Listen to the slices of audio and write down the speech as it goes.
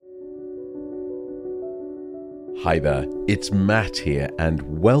Hi there, it's Matt here, and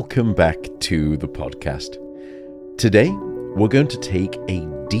welcome back to the podcast. Today, we're going to take a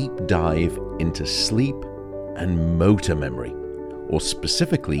deep dive into sleep and motor memory, or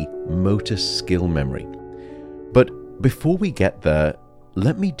specifically motor skill memory. But before we get there,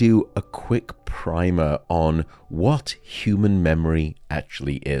 let me do a quick primer on what human memory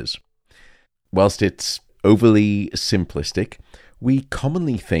actually is. Whilst it's overly simplistic, we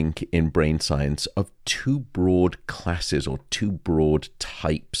commonly think in brain science of two broad classes or two broad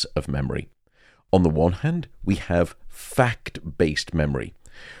types of memory. On the one hand, we have fact-based memory,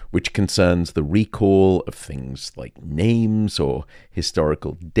 which concerns the recall of things like names or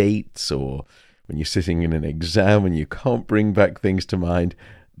historical dates, or when you're sitting in an exam and you can't bring back things to mind.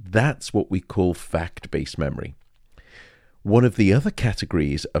 That's what we call fact-based memory. One of the other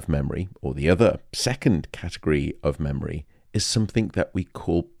categories of memory, or the other second category of memory, is something that we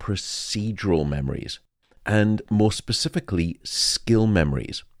call procedural memories, and more specifically, skill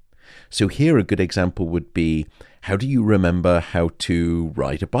memories. So here a good example would be, how do you remember how to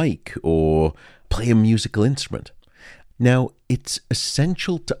ride a bike or play a musical instrument? Now, it's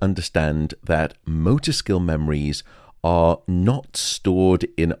essential to understand that motor skill memories are not stored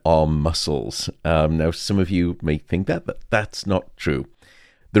in our muscles. Now, some of you may think that, but that's not true.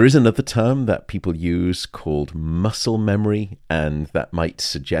 There is another term that people use called muscle memory, and that might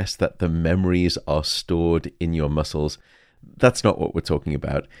suggest that the memories are stored in your muscles. That's not what we're talking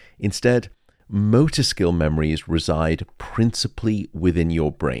about. Instead, motor skill memories reside principally within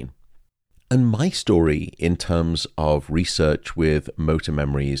your brain. And my story in terms of research with motor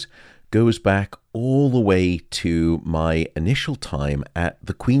memories goes back all the way to my initial time at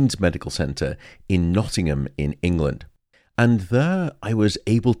the Queen's Medical Centre in Nottingham in England. And there I was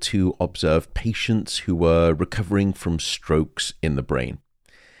able to observe patients who were recovering from strokes in the brain.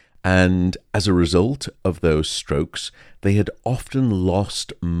 And as a result of those strokes, they had often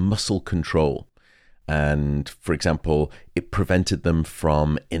lost muscle control. And, for example, it prevented them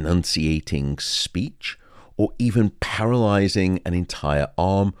from enunciating speech or even paralyzing an entire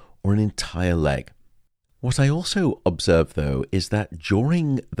arm or an entire leg. What I also observed, though, is that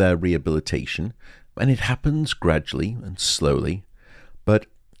during their rehabilitation, and it happens gradually and slowly, but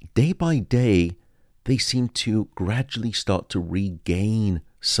day by day, they seem to gradually start to regain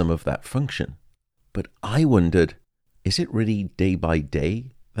some of that function. But I wondered, is it really day by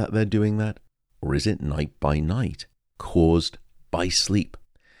day that they're doing that? Or is it night by night, caused by sleep?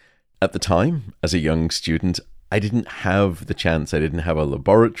 At the time, as a young student, I didn't have the chance. I didn't have a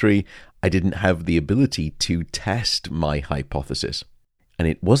laboratory. I didn't have the ability to test my hypothesis. And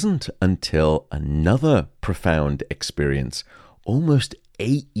it wasn't until another profound experience, almost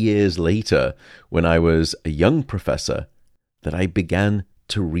 8 years later, when I was a young professor, that I began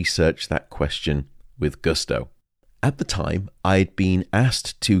to research that question with gusto. At the time, I'd been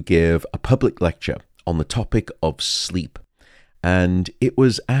asked to give a public lecture on the topic of sleep, and it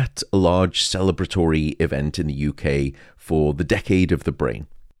was at a large celebratory event in the UK for the Decade of the Brain.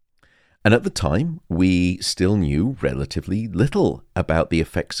 And at the time, we still knew relatively little about the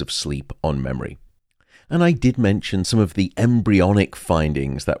effects of sleep on memory. And I did mention some of the embryonic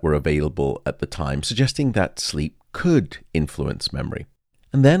findings that were available at the time, suggesting that sleep could influence memory.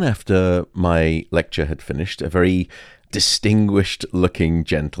 And then after my lecture had finished, a very distinguished-looking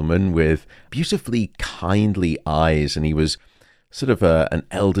gentleman with beautifully kindly eyes, and he was sort of an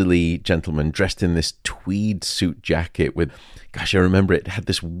elderly gentleman dressed in this tweed suit jacket with, gosh, I remember it had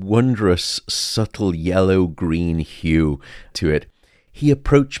this wondrous, subtle yellow-green hue to it. He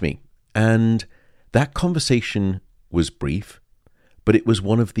approached me, and that conversation was brief, but it was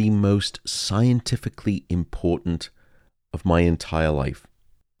one of the most scientifically important of my entire life.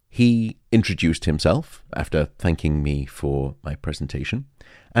 He introduced himself after thanking me for my presentation,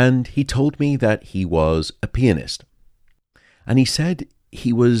 and he told me that he was a pianist. And he said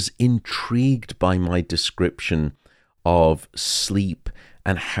he was intrigued by my description of sleep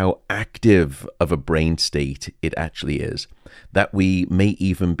and how active of a brain state it actually is, that we may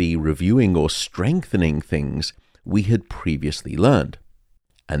even be reviewing or strengthening things we had previously learned.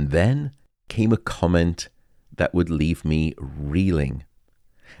 And then came a comment that would leave me reeling.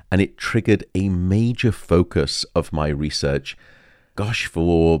 And it triggered a major focus of my research,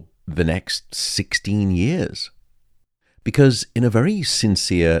 for the next 16 years. Because in a very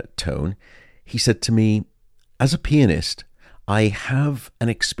sincere tone, he said to me, as a pianist, I have an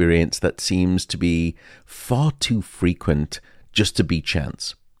experience that seems to be far too frequent just to be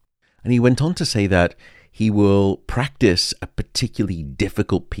chance. And he went on to say that he will practice a particularly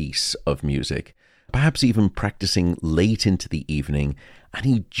difficult piece of music, perhaps even practicing late into the evening, and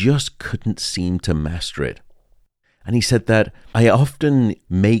he just couldn't seem to master it. And he said that I often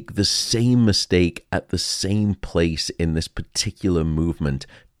make the same mistake at the same place in this particular movement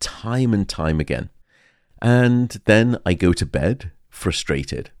time and time again. And then I go to bed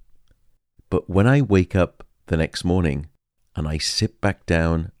frustrated. But when I wake up the next morning and I sit back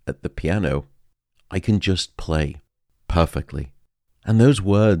down at the piano, I can just play perfectly. And those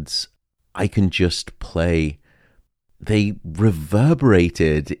words, I can just play, they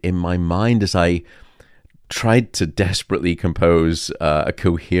reverberated in my mind as I tried to desperately compose a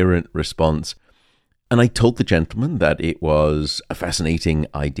coherent response. And I told the gentleman that it was a fascinating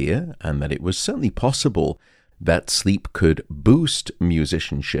idea and that it was certainly possible that sleep could boost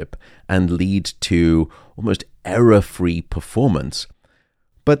musicianship and lead to almost error-free performance,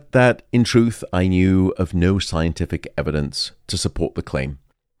 but that in truth I knew of no scientific evidence to support the claim.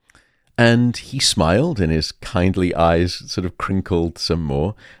 And he smiled and his kindly eyes sort of crinkled some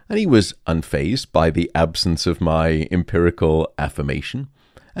more, and he was unfazed by the absence of my empirical affirmation,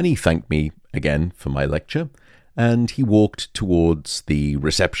 and he thanked me again for my lecture, and he walked towards the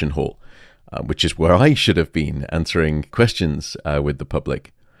reception hall, which is where I should have been answering questions with the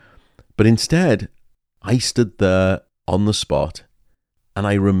public. But instead, I stood there on the spot, and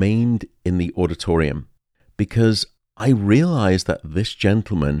I remained in the auditorium because I realized that this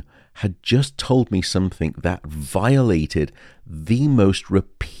gentleman had just told me something that violated the most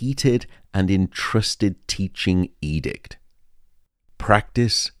repeated and entrusted teaching edict.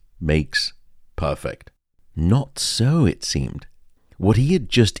 Practice makes perfect. Not so, it seemed. What he had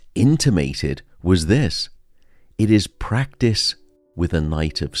just intimated was this: it is practice with a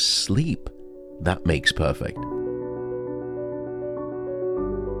night of sleep that makes perfect.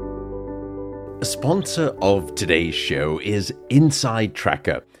 A sponsor of today's show is Inside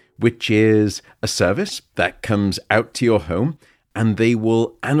Tracker, which is a service that comes out to your home and they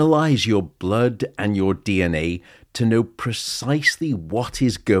will analyze your blood and your DNA to know precisely what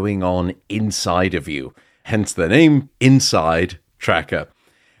is going on inside of you. Hence the name Inside Tracker.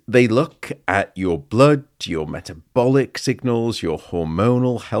 They look at your blood, your metabolic signals, your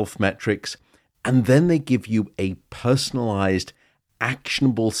hormonal health metrics, and then they give you a personalized,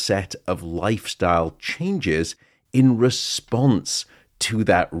 actionable set of lifestyle changes in response to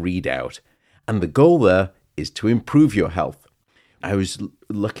that readout. And the goal there is to improve your health. I was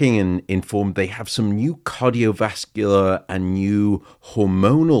looking and informed they have some new cardiovascular and new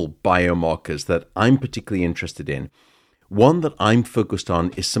hormonal biomarkers that I'm particularly interested in. One that I'm focused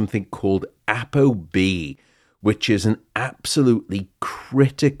on is something called ApoB, which is an absolutely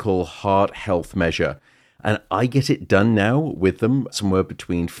critical heart health measure. And I get it done now with them somewhere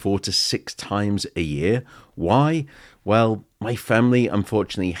between 4 to 6 times a year. Why? Well, my family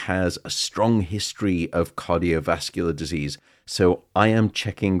unfortunately has a strong history of cardiovascular disease, so I am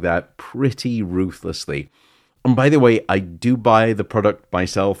checking that pretty ruthlessly. And by the way, I do buy the product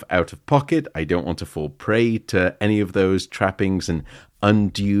myself out of pocket. I don't want to fall prey to any of those trappings and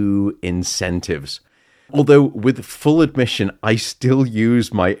undue incentives. Although, with full admission, I still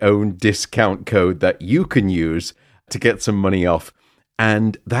use my own discount code that you can use to get some money off.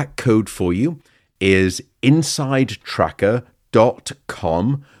 And that code for you is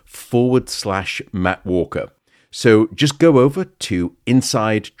insidetracker.com/Matt Walker. So just go over to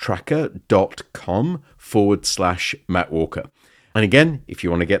insidetracker.com/Matt Walker. And again, if you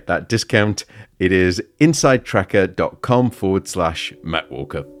want to get that discount, it is insidetracker.com/Matt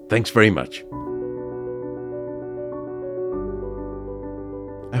Walker. Thanks very much.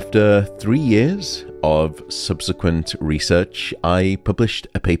 After 3 years of subsequent research, I published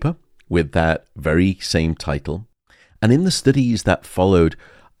a paper with that very same title. And in the studies that followed,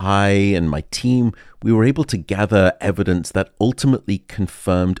 I and my team, we were able to gather evidence that ultimately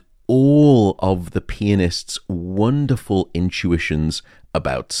confirmed all of the pianist's wonderful intuitions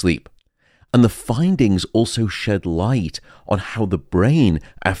about sleep. And the findings also shed light on how the brain,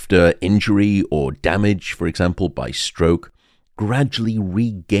 after injury or damage, for example, by stroke, gradually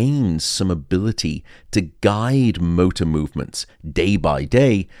regains some ability to guide motor movements day by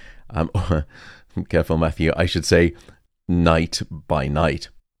day. Careful, Matthew, I should say night by night.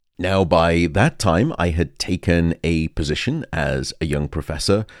 Now, by that time, I had taken a position as a young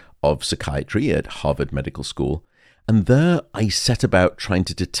professor of psychiatry at Harvard Medical School, and there I set about trying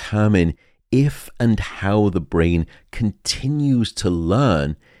to determine if and how the brain continues to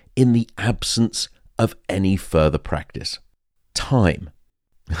learn in the absence of any further practice. Time.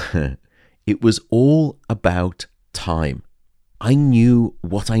 It was all about time. I knew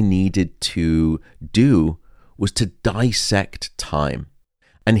what I needed to do was to dissect time.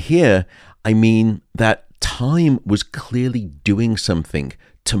 And here, I mean that time was clearly doing something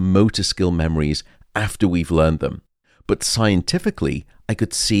to motor skill memories after we've learned them. But scientifically, I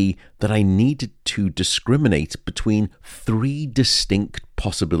could see that I needed to discriminate between three distinct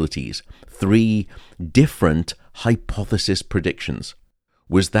possibilities, three different hypothesis predictions.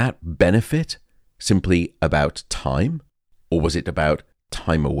 Was that benefit simply about time? Or was it about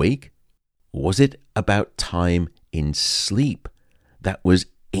time awake? Or was it about time in sleep that was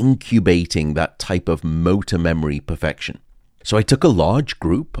incubating that type of motor memory perfection? So I took a large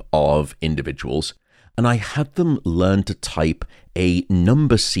group of individuals and I had them learn to type a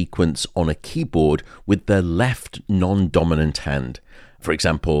number sequence on a keyboard with their left non-dominant hand. For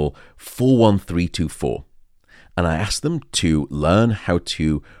example, 41324. And I asked them to learn how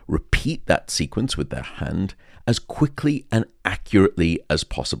to repeat that sequence with their hand as quickly and accurately as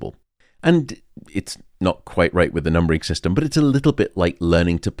possible. And it's not quite right with the numbering system, but it's a little bit like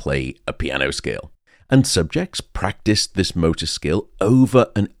learning to play a piano scale. And subjects practiced this motor skill over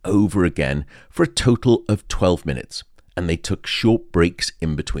and over again for a total of 12 minutes, and they took short breaks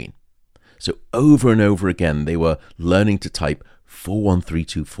in between. So over and over again, they were learning to type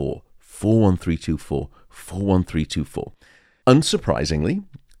 41324, 41324, 41324. Unsurprisingly,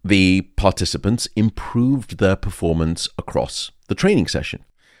 the participants improved their performance across the training session.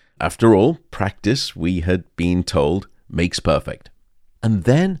 After all, practice, we had been told, makes perfect. And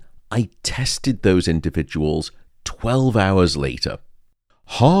then I tested those individuals 12 hours later.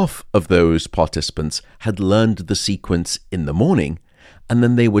 Half of those participants had learned the sequence in the morning, and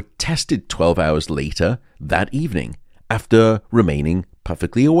then they were tested 12 hours later that evening after remaining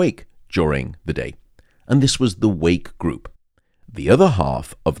perfectly awake during the day. And this was the wake group. The other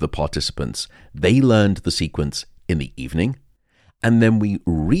half of the participants, they learned the sequence in the evening, and then we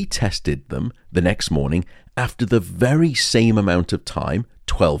retested them the next morning after the very same amount of time,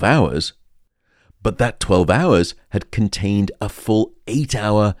 12 hours, but that 12 hours had contained a full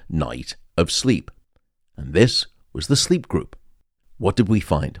 8-hour night of sleep. And this was the sleep group. What did we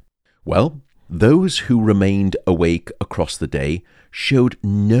find? Well, those who remained awake across the day showed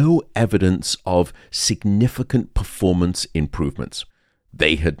no evidence of significant performance improvements.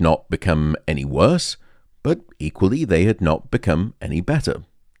 They had not become any worse, but equally they had not become any better.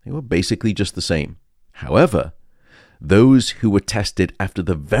 They were basically just the same. However, those who were tested after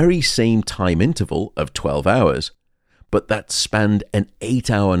the very same time interval of 12 hours, but that spanned an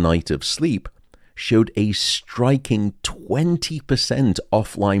 8-hour night of sleep, showed a striking 20%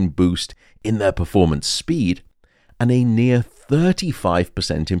 offline boost in their performance speed and a near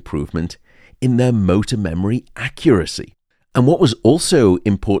 35% improvement in their motor memory accuracy. And what was also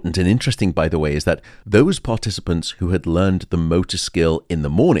important and interesting, by the way, is that those participants who had learned the motor skill in the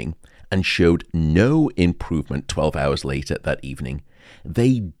morning and showed no improvement 12 hours later that evening,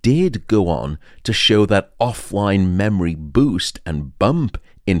 they did go on to show that offline memory boost and bump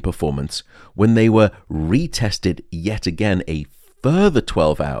in performance when they were retested yet again a further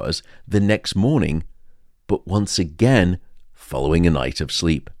 12 hours the next morning, but once again following a night of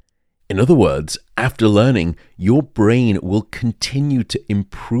sleep. In other words, after learning, your brain will continue to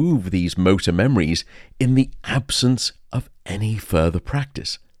improve these motor memories in the absence of any further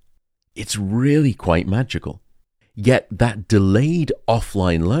practice. It's really quite magical. Yet that delayed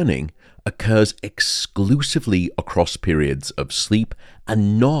offline learning occurs exclusively across periods of sleep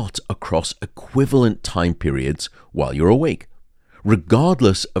and not across equivalent time periods while you're awake,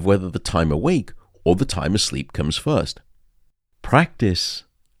 regardless of whether the time awake or the time asleep comes first. Practice,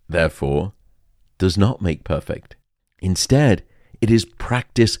 therefore, does not make perfect. Instead, it is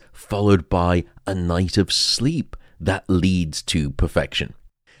practice followed by a night of sleep that leads to perfection.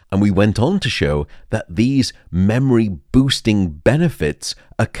 And we went on to show that these memory-boosting benefits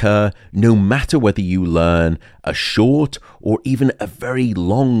occur no matter whether you learn a short or even a very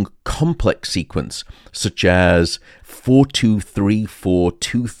long complex sequence, such as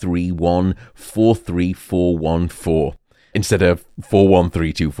 4-2-3-4-2-3-1-4-3-4-1-4, instead of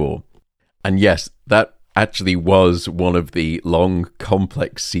 4-1-3-2-4. And yes, that actually was one of the long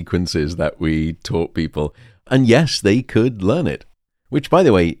complex sequences that we taught people. And yes, they could learn it. Which, by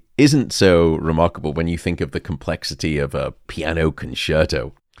the way, isn't so remarkable when you think of the complexity of a piano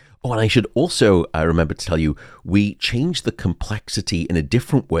concerto. Oh, and I should also remember to tell you, we changed the complexity in a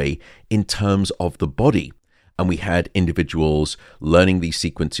different way in terms of the body. And we had individuals learning these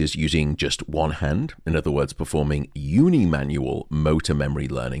sequences using just one hand, in other words, performing unimanual motor memory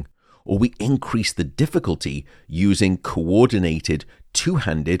learning. Or we increased the difficulty using coordinated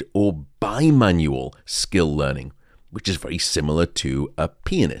two-handed or bimanual skill learning, which is very similar to a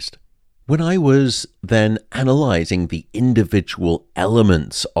pianist. When I was then analyzing the individual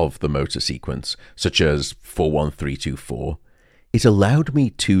elements of the motor sequence, such as 4-1-3-2-4, it allowed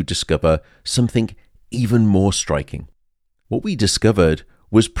me to discover something even more striking. what we discovered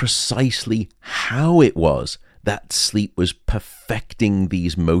was precisely how it was that sleep was perfecting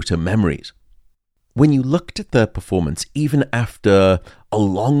these motor memories. When you looked at their performance, even after a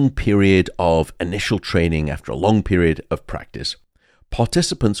long period of initial training, after a long period of practice,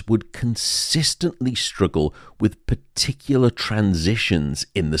 participants would consistently struggle with particular transitions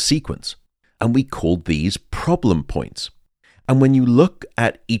in the sequence, and we called these problem points. And when you look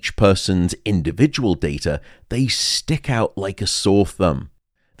at each person's individual data, they stick out like a sore thumb.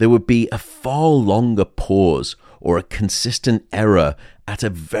 There would be a far longer pause or a consistent error at a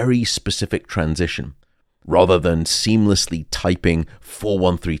very specific transition, rather than seamlessly typing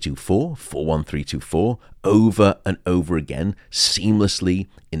 41324, 41324 over and over again, seamlessly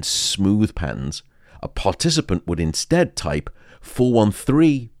in smooth patterns. A participant would instead type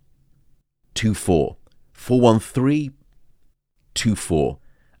 41324, 41324.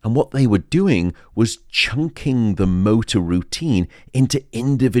 And what they were doing was chunking the motor routine into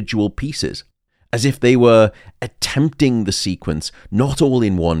individual pieces, as if they were attempting the sequence not all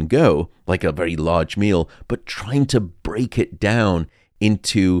in one go, like a very large meal, but trying to break it down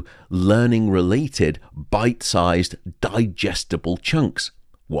into learning-related, bite-sized, digestible chunks.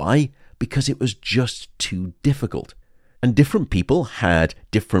 Why? Because it was just too difficult. And different people had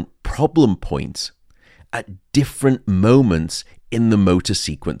different problem points at different moments in the motor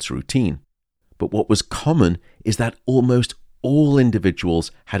sequence routine. But what was common is that almost all individuals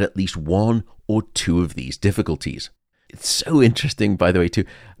had at least one or two of these difficulties. It's so interesting, by the way, too,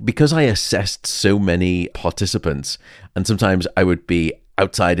 because I assessed so many participants, and sometimes I would be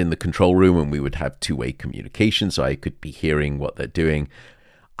outside in the control room and we would have two-way communication, so I could be hearing what they're doing.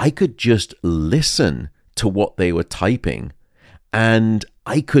 I could just listen to what they were typing, and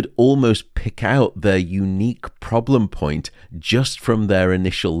I could almost pick out their unique problem point just from their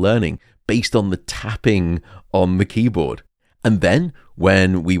initial learning based on the tapping on the keyboard. And then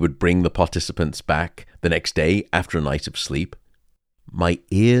when we would bring the participants back the next day after a night of sleep, my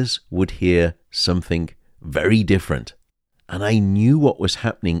ears would hear something very different. And I knew what was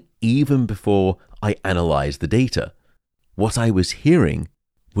happening even before I analyzed the data. What I was hearing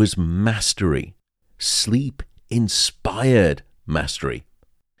was mastery, sleep-inspired mastery.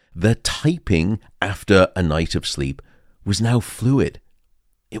 Their typing after a night of sleep was now fluid.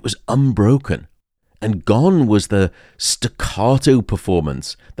 It was unbroken. And gone was the staccato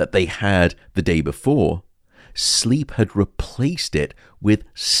performance that they had the day before. Sleep had replaced it with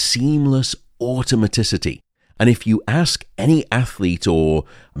seamless automaticity. And if you ask any athlete or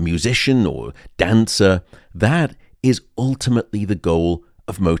musician or dancer, that is ultimately the goal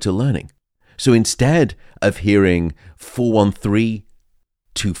of motor learning. So instead of hearing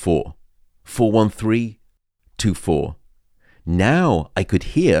 41324, 41324, now I could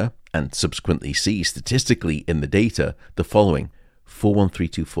hear and subsequently see statistically in the data the following: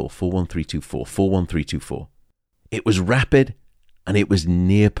 41324, 41324, 41324. It was rapid and it was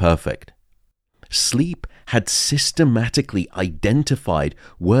near perfect. Sleep had systematically identified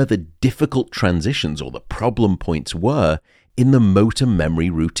where the difficult transitions or the problem points were in the motor memory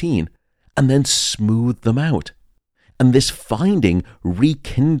routine and then smoothed them out. And this finding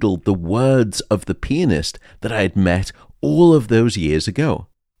rekindled the words of the pianist that I had met all of those years ago.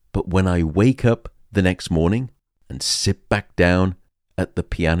 But when I wake up the next morning and sit back down at the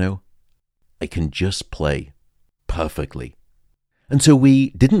piano, I can just play perfectly. And so we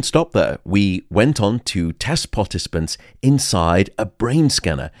didn't stop there. We went on to test participants inside a brain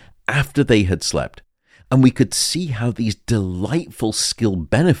scanner after they had slept, and we could see how these delightful skill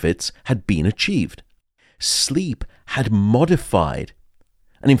benefits had been achieved. Sleep had modified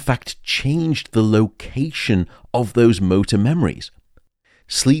and in fact changed the location of those motor memories.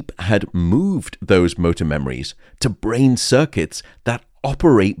 Sleep had moved those motor memories to brain circuits that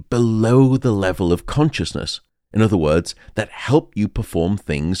operate below the level of consciousness. In other words, that help you perform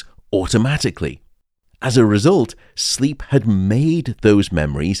things automatically. As a result, sleep had made those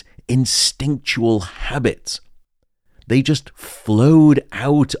memories instinctual habits. They just flowed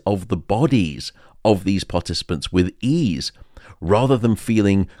out of the bodies of these participants with ease, rather than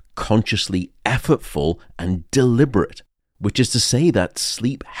feeling consciously effortful and deliberate, which is to say that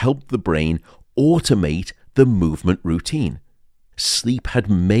sleep helped the brain automate the movement routine. Sleep had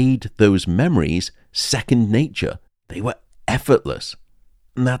made those memories second nature. They were effortless.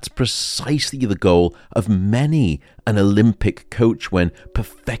 And that's precisely the goal of many an Olympic coach when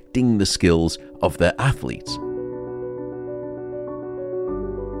perfecting the skills of their athletes.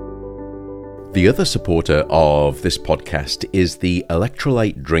 The other supporter of this podcast is the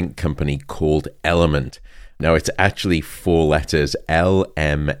electrolyte drink company called Element. Now, it's actually 4 letters,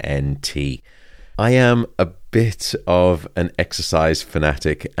 LMNT. I am a bit of an exercise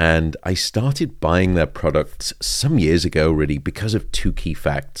fanatic, and I started buying their products some years ago really because of two key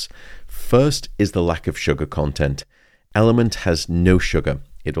facts. First is the lack of sugar content. Element has no sugar.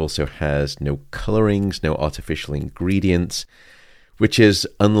 It also has no colorings, no artificial ingredients, which is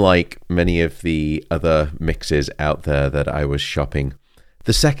unlike many of the other mixes out there that I was shopping.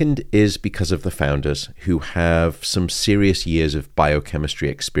 The second is because of the founders, who have some serious years of biochemistry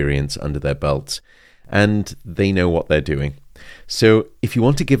experience under their belts, and they know what they're doing. So if you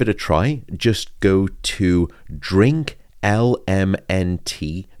want to give it a try, just go to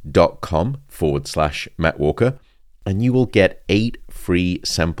drinklmnt.com/Matt Walker, and you will get 8 free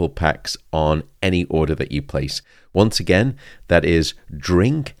sample packs on any order that you place. Once again, that is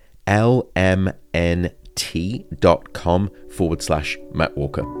drinklmnt.com/Matt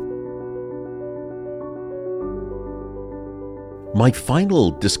Walker. My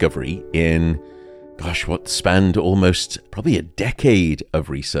final discovery in, what spanned almost probably a decade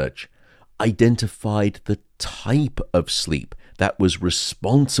of research, identified the type of sleep that was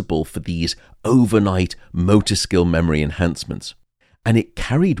responsible for these overnight motor skill memory enhancements. And it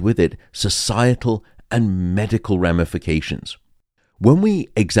carried with it societal and medical ramifications. When we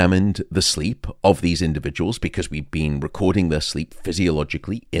examined the sleep of these individuals, because we've been recording their sleep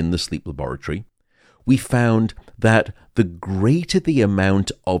physiologically in the sleep laboratory, we found that the greater the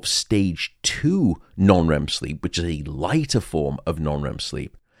amount of stage 2 non-REM sleep, which is a lighter form of non-REM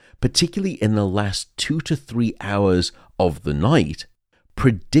sleep, particularly in the last 2 to 3 hours of the night,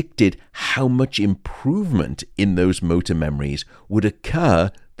 predicted how much improvement in those motor memories would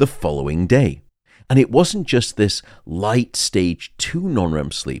occur the following day. And it wasn't just this light stage 2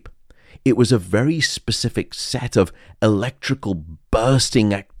 non-REM sleep. It was a very specific set of electrical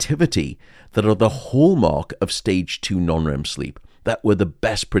bursting activity that are the hallmark of stage 2 non-REM sleep that were the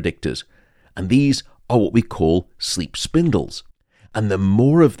best predictors. And these are what we call sleep spindles. And the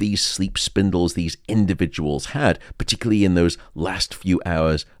more of these sleep spindles these individuals had, particularly in those last few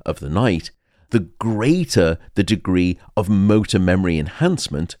hours of the night, the greater the degree of motor memory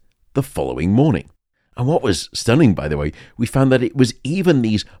enhancement the following morning. And what was stunning, by the way, we found that it was even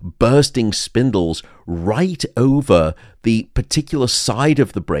these bursting spindles right over the particular side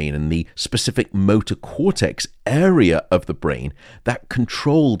of the brain and the specific motor cortex area of the brain that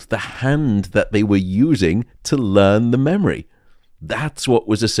controlled the hand that they were using to learn the memory. That's what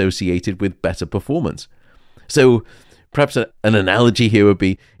was associated with better performance. So perhaps an analogy here would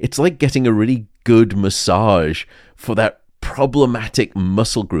be, it's like getting a really good massage for that problematic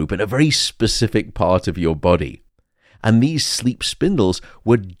muscle group in a very specific part of your body. And these sleep spindles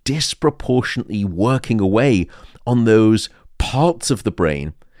were disproportionately working away on those parts of the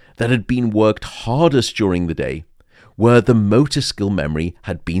brain that had been worked hardest during the day, where the motor skill memory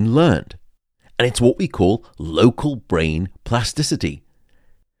had been learned. And it's what we call local brain plasticity.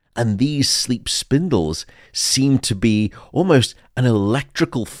 And these sleep spindles seem to be almost an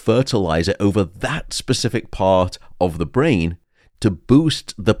electrical fertilizer over that specific part of the brain to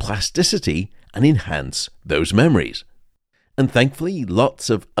boost the plasticity and enhance those memories. And thankfully, lots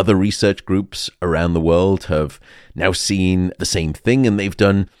of other research groups around the world have now seen the same thing, and they've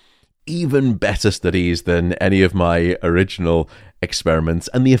done even better studies than any of my original experiments,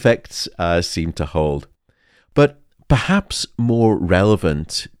 and the effects seem to hold. But perhaps more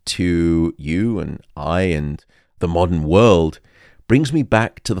relevant to you and I and the modern world brings me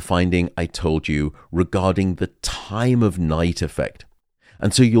back to the finding I told you regarding the time of night effect.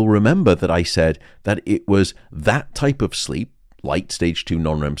 And so you'll remember that I said that it was that type of sleep, light stage 2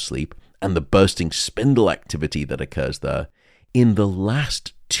 non-REM sleep, and the bursting spindle activity that occurs there in the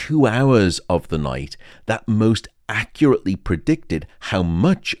last 2 hours of the night that most accurately predicted how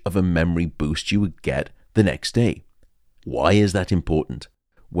much of a memory boost you would get the next day. Why is that important?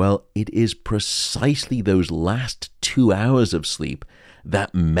 Well, it is precisely those last 2 hours of sleep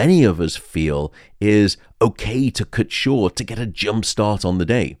that many of us feel is okay to cut short to get a jump start on the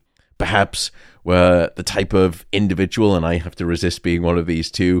day. Perhaps we're the type of individual, and I have to resist being one of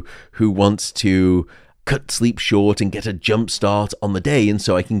these two, who wants to cut sleep short and get a jump start on the day and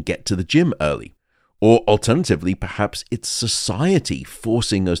so I can get to the gym early. Or alternatively, perhaps it's society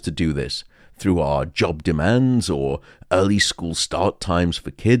forcing us to do this through our job demands or early school start times for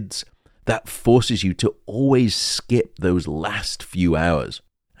kids. That forces you to always skip those last few hours.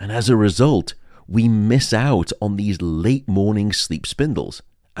 And as a result, we miss out on these late morning sleep spindles,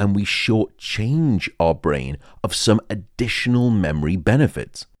 and we shortchange our brain of some additional memory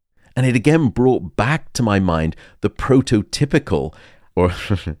benefits. And it again brought back to my mind the prototypical or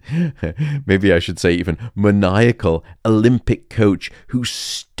maybe I should say even maniacal Olympic coach who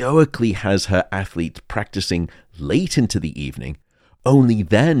stoically has her athletes practicing late into the evening, only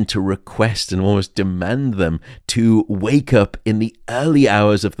then to request and almost demand them to wake up in the early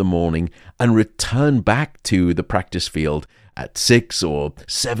hours of the morning and return back to the practice field at 6 or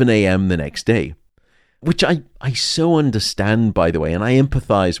 7 a.m. the next day. Which I so understand, by the way, and I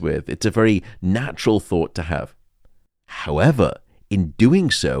empathize with. It's a very natural thought to have. However, in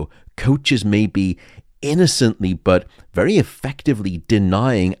doing so, coaches may be innocently but very effectively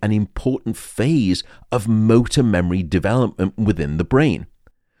denying an important phase of motor memory development within the brain,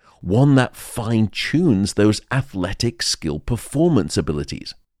 one that fine-tunes those athletic skill performance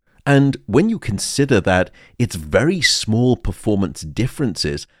abilities. And when you consider that it's very small performance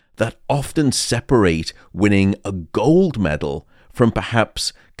differences that often separate winning a gold medal from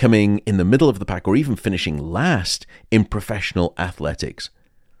perhaps coming in the middle of the pack or even finishing last in professional athletics,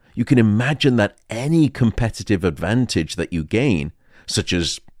 you can imagine that any competitive advantage that you gain, such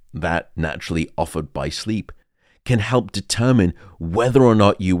as that naturally offered by sleep, can help determine whether or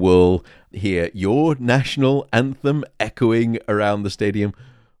not you will hear your national anthem echoing around the stadium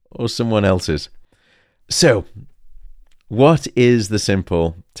or someone else's. So, what is the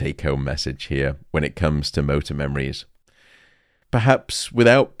simple take-home message here when it comes to motor memories? Perhaps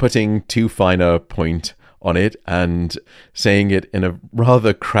without putting too fine a point on it and saying it in a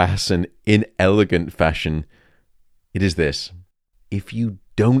rather crass and inelegant fashion, it is this: if you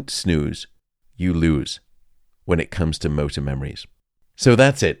don't snooze, you lose when it comes to motor memories. So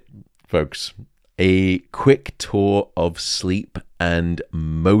that's it, folks. A quick tour of sleep and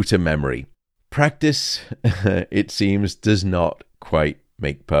motor memory. Practice, it seems, does not quite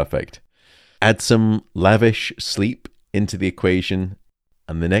make perfect. Add some lavish sleep into the equation,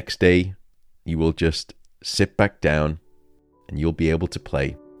 and the next day you will just sit back down and you'll be able to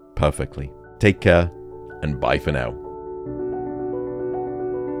play perfectly. Take care and bye for now.